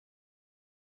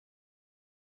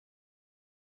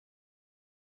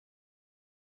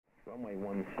Runway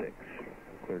 16,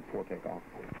 cleared for takeoff.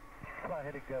 Fly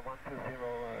heading 120,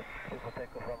 clear for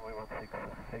takeoff, runway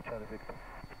 16, Charlie Victor.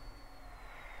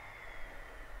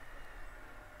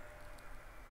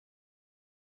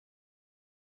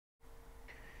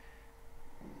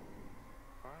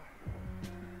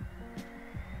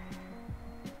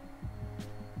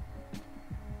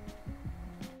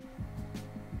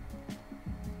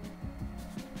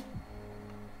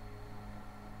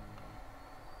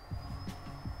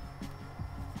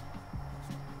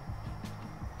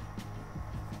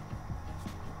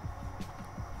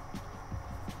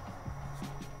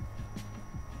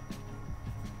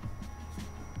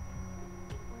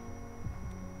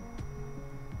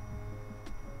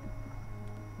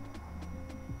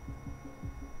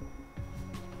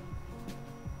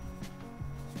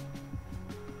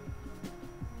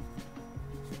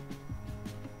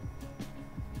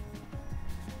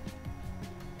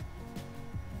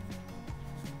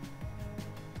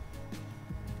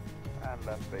 And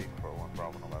left base for 1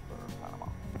 Bravo November, Panama.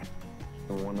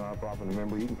 1 Bravo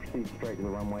November, you can proceed straight to the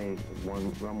runway 16,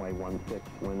 wind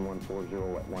 140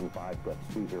 at 15, gust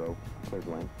 20, cleared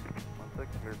land.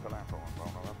 16, cleared to land for 1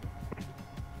 Bravo November.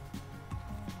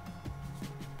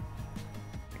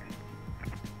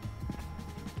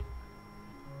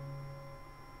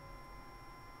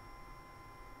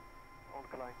 Hold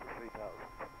climb to 3000.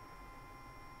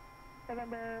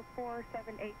 November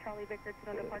 478 Charlie Victor to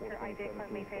no departure, IJ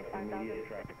climb maintain 5000. Immediate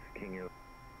traffic, King Air.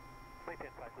 Maintain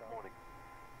 5, good morning.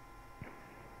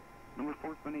 Number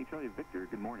 478 Charlie Victor,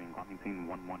 good morning, climb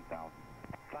maintain 1000.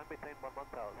 Climb maintain 1000,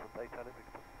 Charlie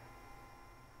Victor.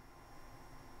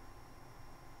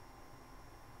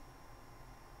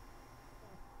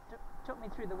 Took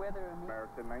me through the weather.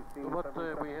 American 19, What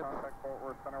we have? contact Fort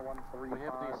Worth Center 135. We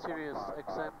have the Sirius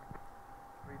XM,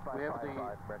 we have the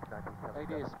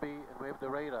ADSB, and we have the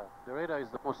radar. The radar is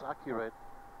the most accurate,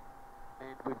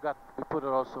 and we put it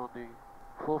also on the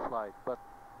full flight, but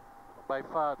by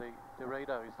far the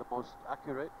radar is the most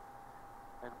accurate,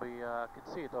 and we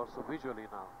can see it also visually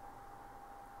now.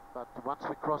 But once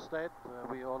we cross that,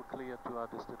 we all clear to our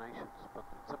destinations. But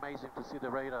it's amazing to see the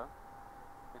radar.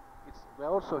 And there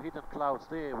are also hidden clouds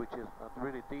there, which is not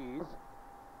really these.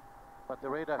 But the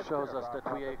radar shows us that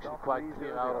we are actually quite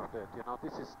clear out of that. You know,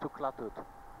 this is too cluttered.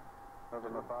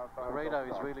 The radar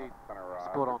is really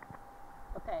spot on.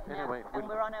 Okay, Anyway, now, and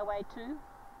we're on our way to?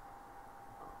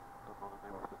 Don't know the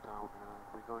name of the town.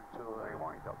 We're going to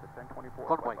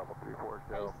Conway.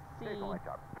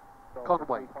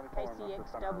 Conway.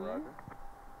 KCXW.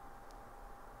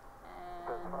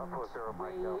 And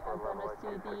we are going to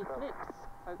see the eclipse,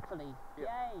 hopefully. Yep.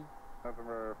 Yay!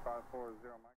 November 540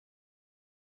 Mike.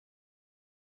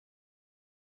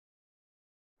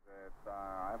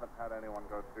 I haven't had anyone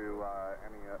go through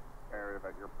any area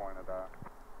that you're pointed at.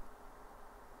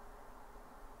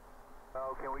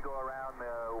 Oh, can we go around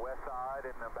the west side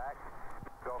and the back?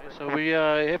 So we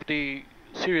have the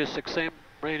Sirius XM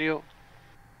radio,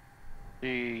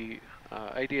 the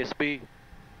ADSB,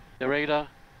 the radar.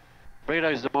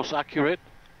 Radar is the most accurate,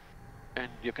 and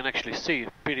you can actually see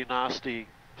pretty nasty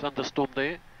thunderstorm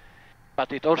there.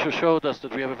 But it also showed us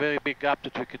that we have a very big gap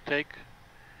that we could take,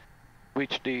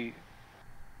 which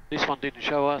this one didn't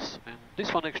show us, and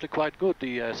this one actually quite good,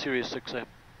 the Sirius XM.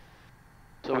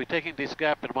 So we're taking this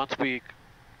gap, and once we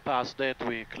pass that,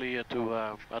 we're clear to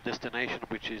our destination,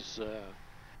 which is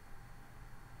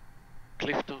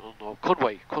Clifton, or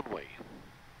Conway.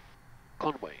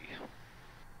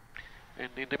 And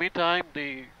in the meantime,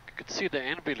 you can see the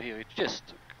ANVIL here. It's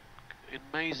just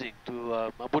amazing to.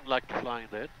 I wouldn't like to fly in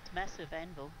that. It's massive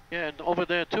ANVIL. Yeah, and over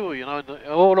there too. You know,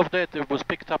 all of that was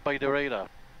picked up by the radar.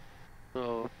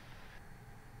 So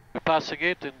we're passing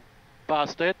it, and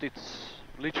past that, it's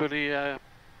literally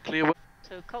clear.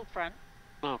 So cold front.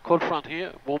 No, cold front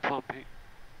here, warm front here.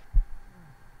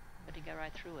 But you go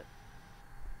right through it.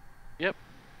 Yep.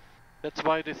 That's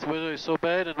why this weather is so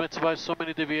bad, and that's why so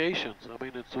many deviations. I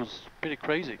mean, it was pretty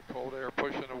crazy. Cold air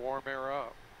pushing the warm air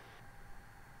up.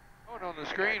 Oh, and on the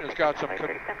screen it's got some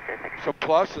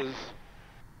pluses.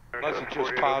 Unless it's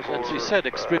just positive. As he said,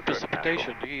 extreme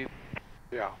precipitation.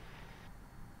 Yeah.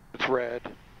 It's red.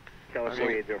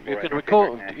 You can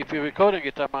record, if you're recording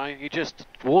it, he just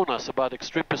warned us about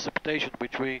extreme precipitation,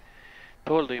 which we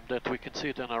told him that we can see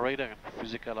it on our radar and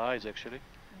physical eyes actually,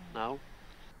 now.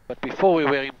 But before we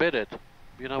were embedded,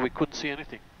 you know, we couldn't see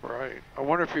anything. Right. I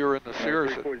wonder if you were in the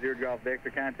Sirius at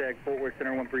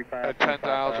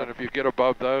 10,000, if you get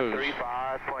above those.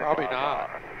 Probably not.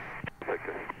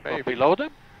 Maybe. Below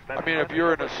them? I mean, if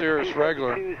you're in a Sirius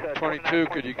regular, 22,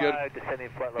 could you get,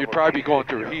 you'd probably be going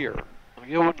through here.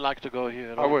 You wouldn't like to go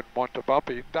here at all. I wouldn't want to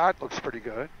bumpy. That looks pretty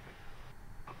good.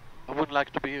 I wouldn't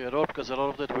like to be here at all because a lot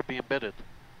of that would be embedded.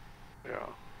 Yeah.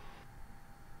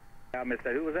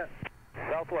 Mr. Who was that?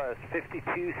 Southwest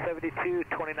 5272,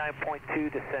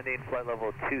 29.2, descending flight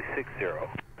level 260.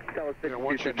 Yeah,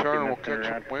 once you turn, we'll catch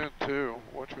some wind too.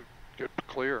 Once we get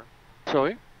clear.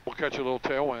 Sorry? We'll catch a little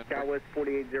tailwind. Southwest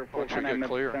 4804, Once we get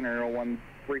clear. Center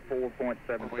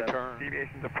 134.77. When we turn.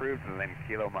 Deviations approved, and then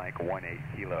Kilo Mike 18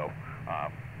 Kilo.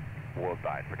 We'll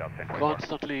advise for Delta 10.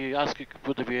 Constantly asking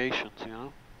for deviations, you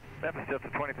know? That was just a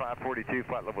 2542,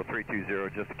 flight level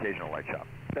 320, just occasional light shop.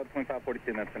 Delta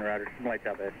 2542, that's in router. Some lights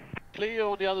out there. Clear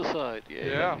on the other side.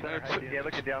 Yeah. Yeah,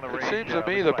 looking down the range. It seems to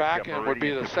me the back end would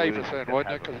be the safest end,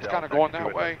 wouldn't it? Because it's kind of going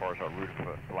that way. As far as our route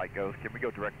of light goes, can we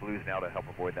go direct blues now to help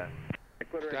avoid that?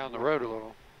 Down the road a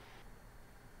little.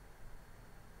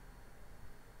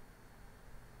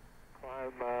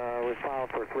 We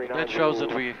filed for 390. That shows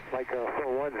that we like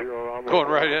 410. Going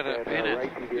right in it. In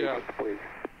it. Yeah.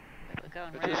 We're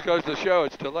going It right just goes to show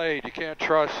it's delayed. You can't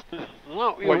trust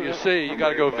no, what you see. You got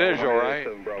to go visual, right?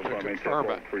 To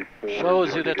confirm it.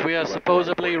 shows you that we are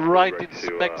supposedly right in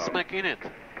smack in it.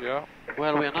 Yeah.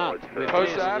 Well, we're not. We're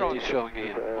Post that on. showing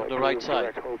here on the right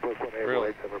side.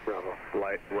 Really?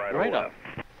 Right Radar.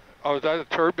 Oh, is that a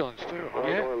turbulence too? Huh?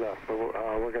 Yeah.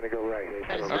 We're going to go right.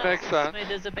 That That makes sense.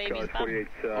 Smooth as a baby's bum.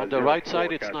 On the right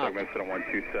side, it's not. Over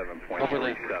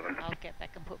there. I'll get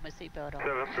back and put my seatbelt on.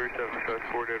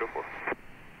 737-4804.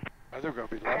 I think we're going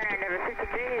to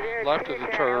be left of the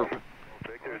turb.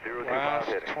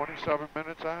 Last 27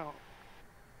 minutes out.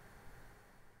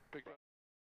 Big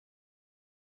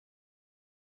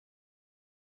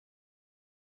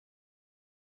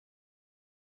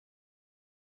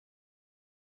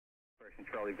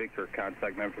Charlie Victor,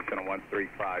 contact Memphis on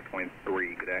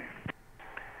 135.3 today.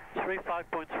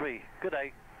 35.3. Good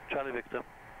day, Charlie Victor.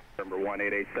 Number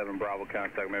 1887 Bravo,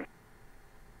 contact Memphis.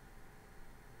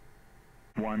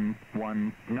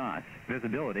 11 knots.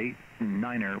 Visibility,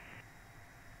 9er.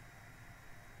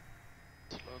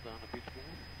 Slow down a bit more.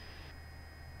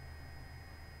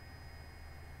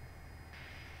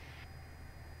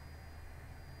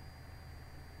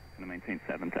 Going to maintain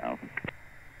 7,000.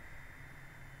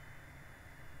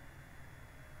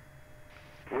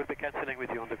 We'll be cancelling with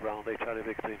you on the ground, Charlie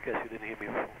Victor, in case you didn't hear me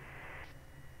before.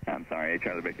 I'm sorry,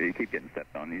 Charlie Victor, you keep getting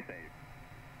stepped on. You say.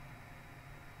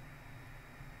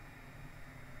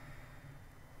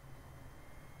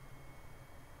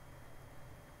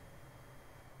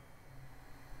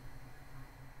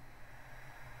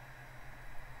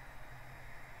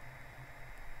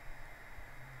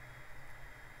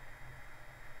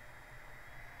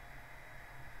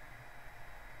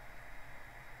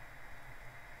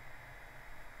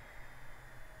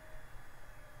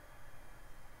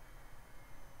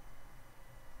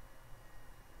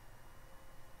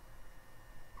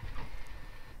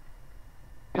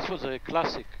 This was a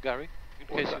classic, Gary, in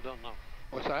case you don't know.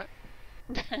 What's that?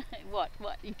 What?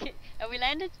 Are we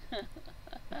landed?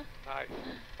 Nice.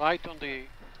 Right on the...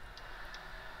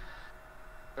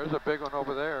 There's a big one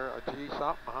over there, a G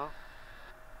something, huh?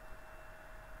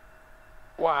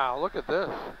 Wow, look at this.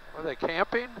 Are they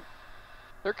camping?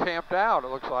 They're camped out, it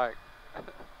looks like.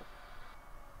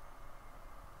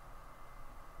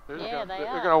 They're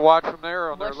going to watch from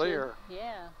there on their leer.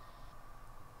 Yeah.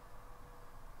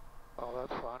 Oh,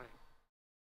 that's funny.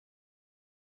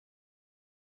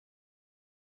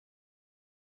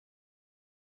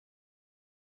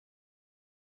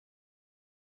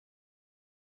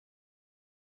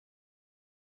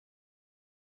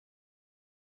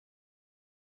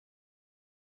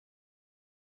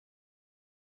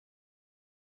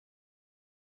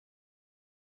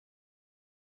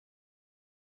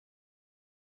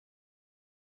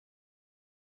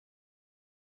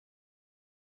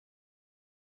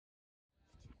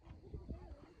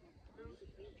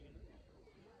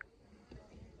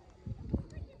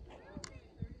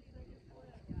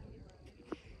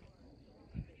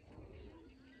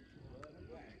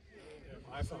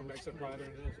 iPhone makes it brighter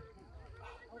than it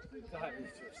is. That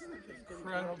is just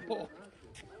incredible.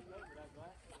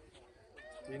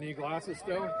 Do you need glasses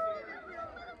still?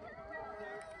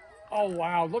 Oh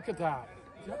wow, look at that.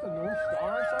 Is that the North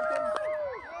Star or something?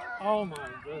 Oh my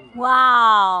goodness.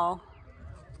 Wow.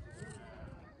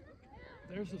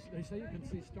 They say you can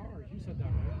see stars. You said that,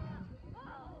 right?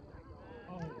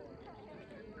 Oh.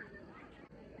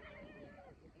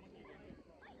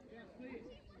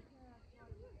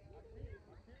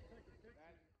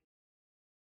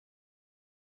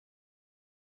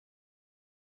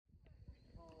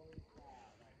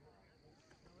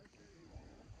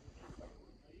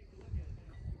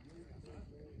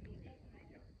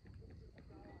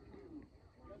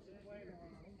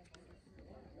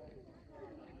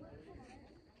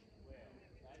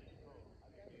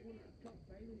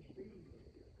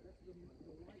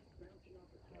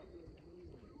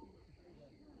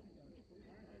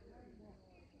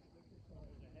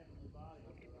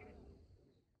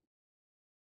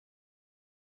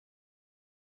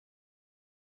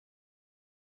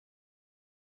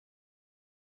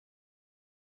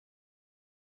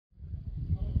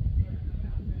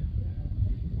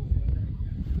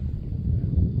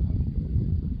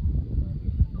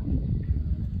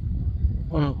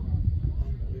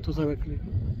 Total Eclipse.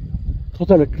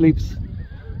 Total Eclipse.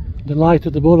 The light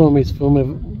at the bottom is from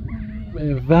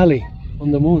a valley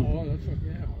on the moon.